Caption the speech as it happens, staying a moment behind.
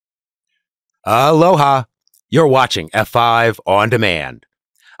Aloha. You're watching F5 On Demand.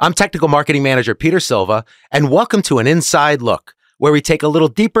 I'm Technical Marketing Manager Peter Silva, and welcome to an Inside Look, where we take a little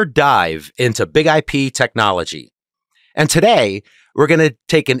deeper dive into BigIP technology. And today, we're going to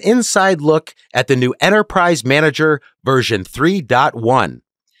take an inside look at the new Enterprise Manager version 3.1.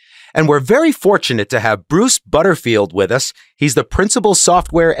 And we're very fortunate to have Bruce Butterfield with us. He's the principal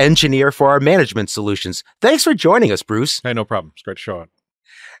software engineer for our management solutions. Thanks for joining us, Bruce. Hey, no problem. It's great to show up.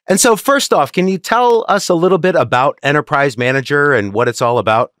 And so first off, can you tell us a little bit about Enterprise Manager and what it's all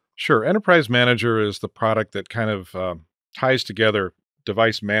about? Sure. Enterprise Manager is the product that kind of ties together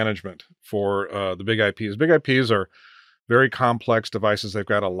device management for the BigIPs. BigIPs are very complex devices. They've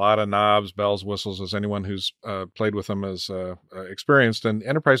got a lot of knobs, bells, whistles, as anyone who's played with them has experienced. And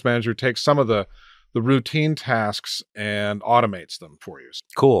Enterprise Manager takes some of the routine tasks and automates them for you.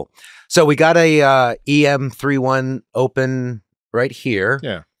 Cool. So we got a EM3.1 open right here.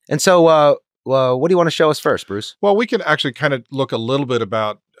 Yeah. And so what do you want to show us first, Bruce? Well, we can actually kind of look a little bit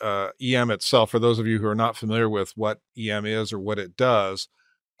about EM itself. For those of you who are not familiar with what EM is or what it does,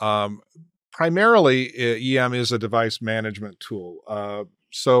 primarily EM is a device management tool.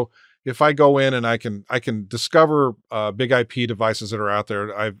 So if I go in and I can discover BigIP devices that are out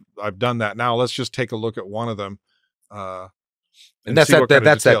there, I've done that. Now let's just take a look at one of them. And that's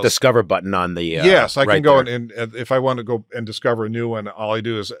that discover button on the yes, I right can go there. and if I want to go and discover a new one, all I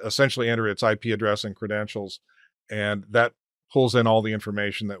do is essentially enter its IP address and credentials, and that pulls in all the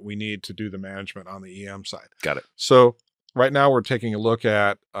information that we need to do the management on the EM side. Got it. So right now we're taking a look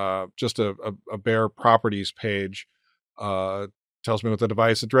at just a bare properties page. Tells me what the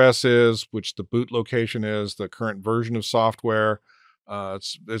device address is, which the boot location is, the current version of software.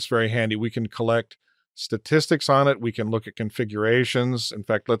 It's very handy. We can collect statistics on it. We can look at configurations. In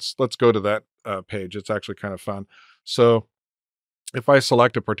fact, let's go to that page. It's actually kind of fun. So if I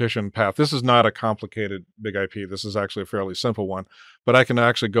select a partition path, this is not a complicated BigIP. This is actually a fairly simple one, but I can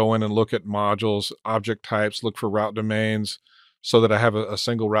actually go in and look at modules, object types, look for route domains so that I have a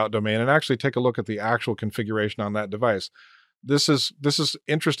single route domain, and actually take a look at the actual configuration on that device. This is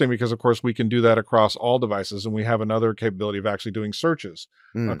interesting because, of course, we can do that across all devices, and we have another capability of actually doing searches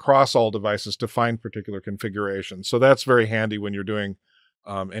across all devices to find particular configurations. So that's very handy when you're doing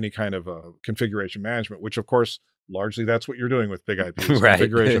any kind of configuration management, which, of course, largely that's what you're doing with BigIP, is Right.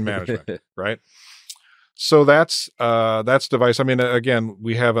 configuration management, right? So that's device. I mean, again,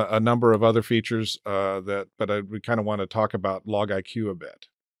 we have a number of other features but we kind of want to talk about LogIQ a bit.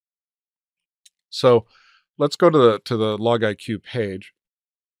 So let's go to the LogIQ page,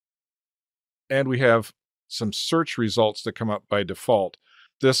 and we have some search results that come up by default.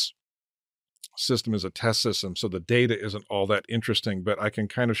 This system is a test system, so the data isn't all that interesting, but I can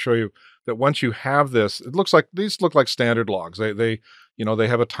kind of show you that once you have this, these look like standard logs. They have a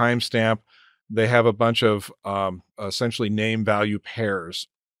timestamp. They have a bunch of essentially name value pairs.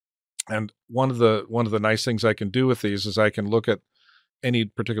 And one of the nice things I can do with these is I can look at any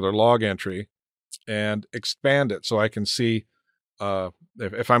particular log entry and expand it, so I can see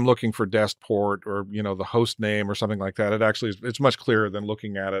if I'm looking for desk port or the host name or something like that. It's much clearer than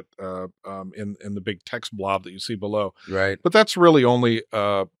looking at it in the big text blob that you see below. Right. But that's really only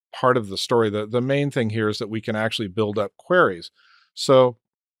part of the story. The main thing here is that we can actually build up queries. So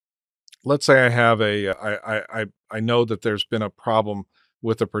let's say I have I know that there's been a problem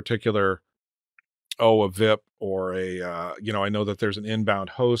with a particular a VIP or I know that there's an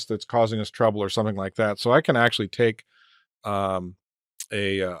inbound host that's causing us trouble or something like that. So I can actually take a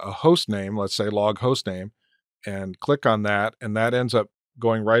host name, let's say log host name, and click on that, and that ends up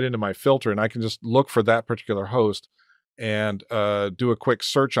going right into my filter, and I can just look for that particular host and do a quick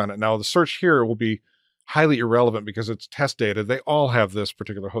search on it. Now the search here will be highly irrelevant because it's test data. They all have this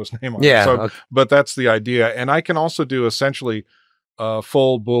particular host name on it. So, okay. But that's the idea. And I can also do essentially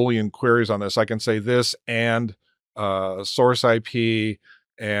full Boolean queries on this. I can say this and source IP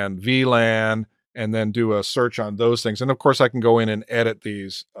and VLAN, and then do a search on those things. And of course, I can go in and edit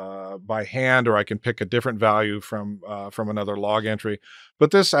these by hand, or I can pick a different value from another log entry.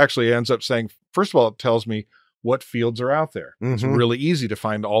 But this actually ends up saying, first of all, it tells me what fields are out there. It's really easy to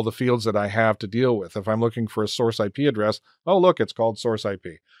find all the fields that I have to deal with. If I'm looking for a source IP address, oh, look, it's called source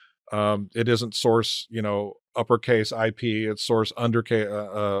IP. It isn't source, uppercase IP, it's source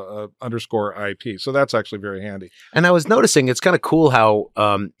underscore IP. So that's actually very handy. And I was noticing it's kind of cool how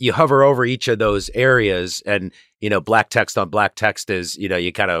you hover over each of those areas, and black text on black text is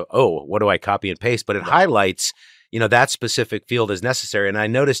you kind of, what do I copy and paste? But it highlights that specific field is necessary. And I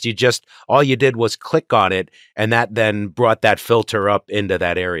noticed all you did was click on it, and that then brought that filter up into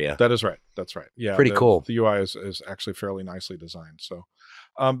that area. That is right. That's right. Yeah. Pretty cool. The UI is actually fairly nicely designed. So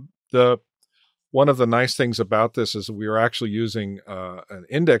the One of the nice things about this is we are actually using an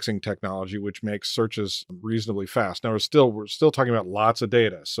indexing technology, which makes searches reasonably fast. Now we're still talking about lots of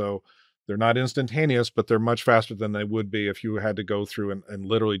data, so they're not instantaneous, but they're much faster than they would be if you had to go through and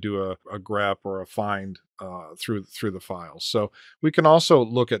literally do a grep or a find through the files. So we can also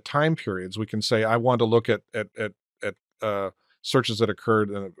look at time periods. We can say I want to look at searches that occurred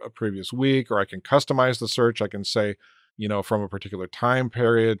in a previous week, or I can customize the search. I can say, from a particular time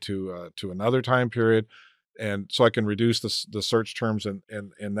period to another time period, and so I can reduce the search terms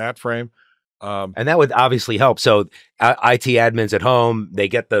in that frame. And that would obviously help. So IT admins at home, they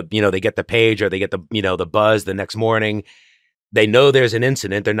get the page, or they get the buzz the next morning. They know there's an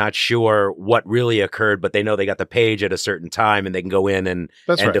incident. They're not sure what really occurred, but they know they got the page at a certain time, and they can go in and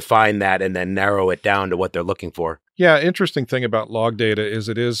Right. define that and then narrow it down to what they're looking for. Yeah, interesting thing about log data is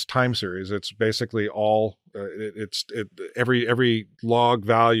it is time series. It's basically all every log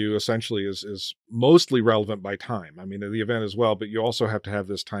value essentially is mostly relevant by time. I mean, the event as well, but you also have to have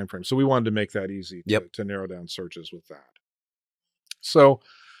this time frame. So we wanted to make that easy to narrow down searches with that. So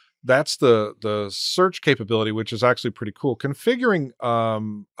that's the search capability, which is actually pretty cool. Configuring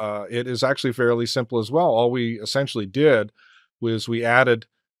it is actually fairly simple as well. All we essentially did was we added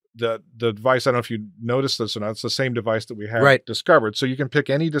the device. I don't know if you noticed this or not. It's the same device that we had discovered. So you can pick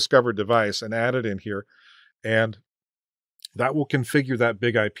any discovered device and add it in here, and that will configure that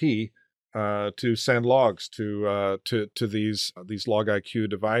BigIP to send logs to these LogIQ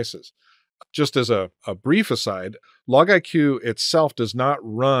devices. Just as a brief aside, LogIQ itself does not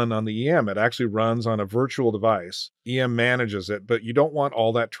run on the EM. It actually runs on a virtual device. EM manages it, but you don't want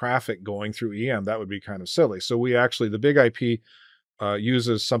all that traffic going through EM. That would be kind of silly. So we actually, the BigIP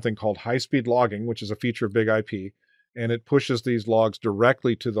uses something called high-speed logging, which is a feature of BigIP, and it pushes these logs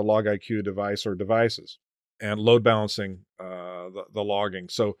directly to the LogIQ device or devices, and load balancing the logging.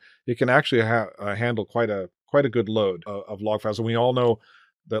 So it can actually handle quite a good load of log files. And we all know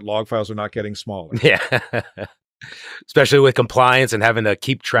that log files are not getting smaller. Yeah. Especially with compliance and having to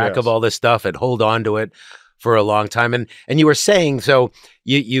keep track of all this stuff and hold on to it for a long time. And you were saying, so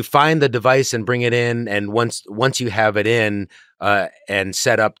you find the device and bring it in, and once you have it in and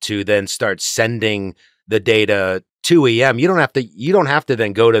set up to then start sending the data to EM, you don't have to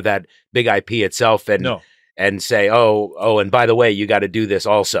then go to that BigIP itself and say, oh, and by the way, you got to do this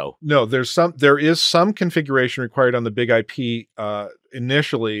also. No, there is some configuration required on the BigIP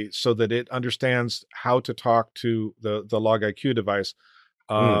initially, so that it understands how to talk to the LogIQ device,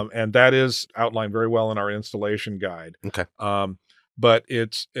 and that is outlined very well in our installation guide. Okay, but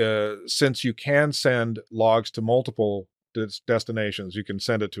it's since you can send logs to multiple destinations, you can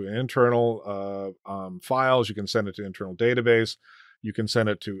send it to internal files, you can send it to internal database, you can send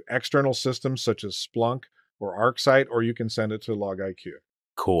it to external systems such as Splunk or ArcSight, or you can send it to LogIQ.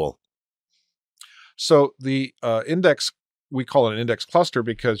 Cool. So the index, we call it an index cluster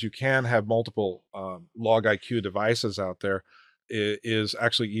because you can have multiple LogIQ devices out there, is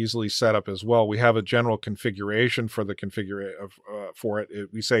actually easily set up as well. We have a general configuration for the for it.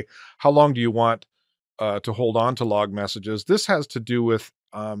 We say, how long do you want to hold on to log messages? This has to do with,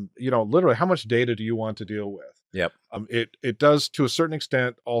 literally how much data do you want to deal with? Yep. It does to a certain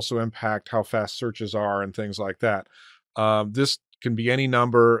extent also impact how fast searches are and things like that. This can be any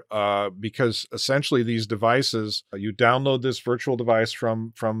number because essentially these devices, you download this virtual device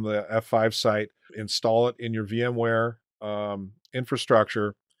from the F5 site, install it in your VMware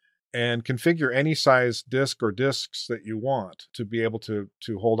infrastructure, and configure any size disk or disks that you want to be able to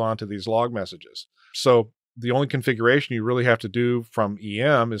hold on to these log messages. So the only configuration you really have to do from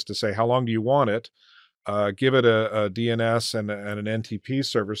EM is to say, how long do you want it? Give it a DNS and an NTP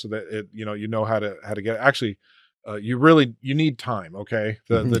server so that it, you know how to get it. Actually, you need time. Okay.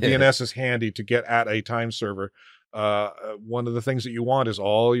 The DNS is handy to get at a time server. One of the things that you want is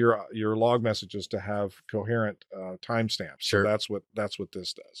all your log messages to have coherent timestamps. Sure. So that's what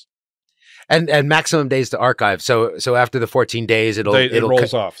this does. And maximum days to archive. So after the 14 days, it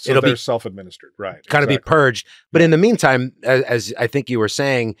rolls off. So they're self-administered, right? Kind of be purged. But in the meantime, as I think you were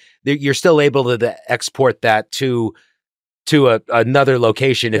saying, you're still able to export that to another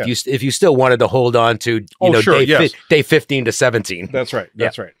location if you still wanted to hold on to day 15 to 17. That's right.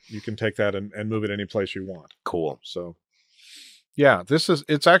 That's right. You can take that and move it any place you want. Cool. So yeah,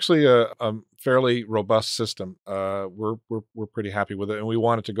 it's actually a fairly robust system. We're pretty happy with it, and we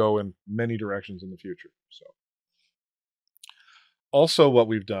want it to go in many directions in the future. So also what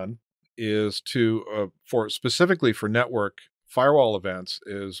we've done is to specifically for network firewall events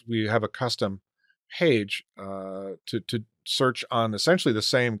is we have a custom page to search on essentially the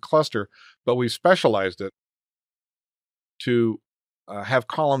same cluster, but we've specialized it to have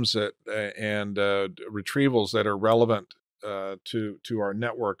columns that and retrievals that are relevant to our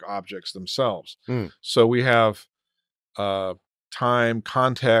network objects themselves. So we have time,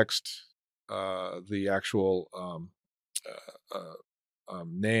 context, the actual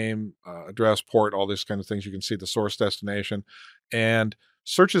name, address, port, all these kind of things. You can see the source, destination, and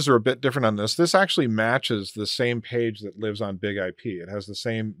searches are a bit different on this. This actually matches the same page that lives on BigIP. It has the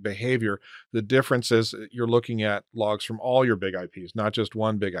same behavior. The difference is you're looking at logs from all your BigIPs, not just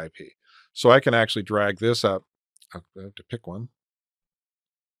one BigIP. So I can actually drag this up. I have to pick one.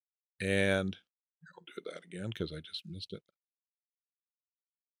 And I'll do that again because I just missed it.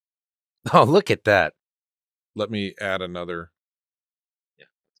 Oh, look at that. Let me add another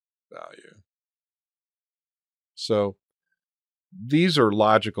value. So these are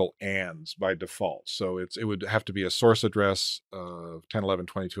logical ands by default. So it would have to be a source address of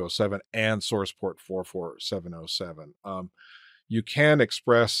 10.11.2207 and source port 44707. You can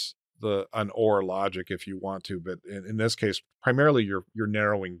express an OR logic if you want to, but in this case, primarily you're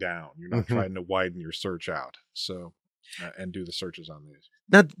narrowing down. You're not trying to widen your search out. So and do the searches on these.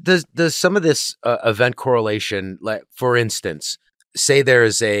 Now, does some of this event correlation, like for instance, say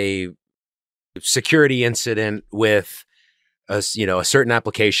there's a security incident with a certain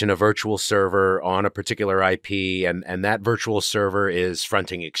application, a virtual server on a particular IP, and that virtual server is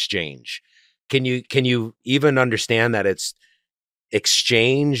fronting Exchange. Can you even understand that it's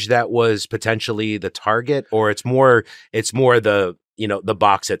Exchange that was potentially the target, or it's more the the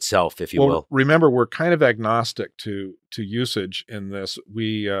box itself, if you will? Remember, we're kind of agnostic to usage in this.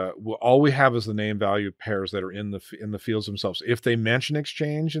 We all we have is the name value pairs that are in the fields themselves. If they mention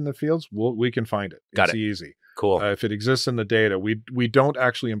Exchange in the fields, we can find it. It's easy. Cool. If it exists in the data, we don't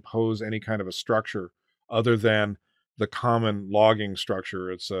actually impose any kind of a structure other than the common logging structure.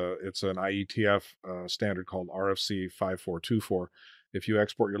 It's an IETF standard called RFC 5424. If you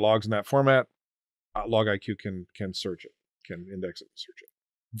export your logs in that format, LogIQ can search it, can index it and search it.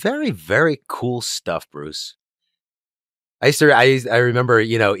 Very, very cool stuff, Bruce. I remember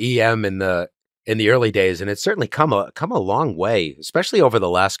EM in the early days, and it's certainly come a long way, especially over the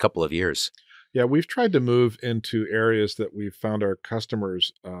last couple of years. Yeah, we've tried to move into areas that we've found our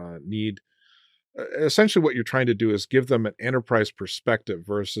customers need. Essentially, what you're trying to do is give them an enterprise perspective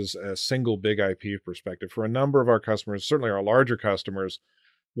versus a single BigIP perspective. For a number of our customers, certainly our larger customers,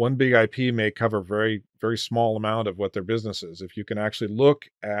 one BigIP may cover a very, very small amount of what their business is. If you can actually look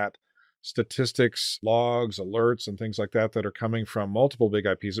at statistics, logs, alerts, and things like that are coming from multiple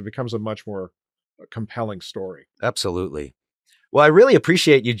BigIPs, it becomes a much more compelling story. Absolutely. Well, I really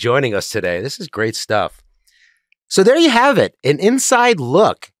appreciate you joining us today. This is great stuff. So there you have it, an inside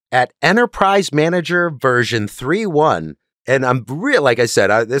look at Enterprise Manager version 3.1. And I'm really, like I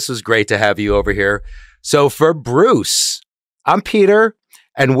said, this was great to have you over here. So for Bruce, I'm Peter,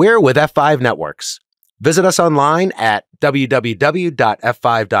 and we're with F5 Networks. Visit us online at www.f5.com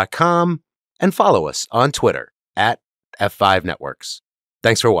and follow us on Twitter at F5 Networks.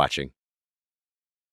 Thanks for watching.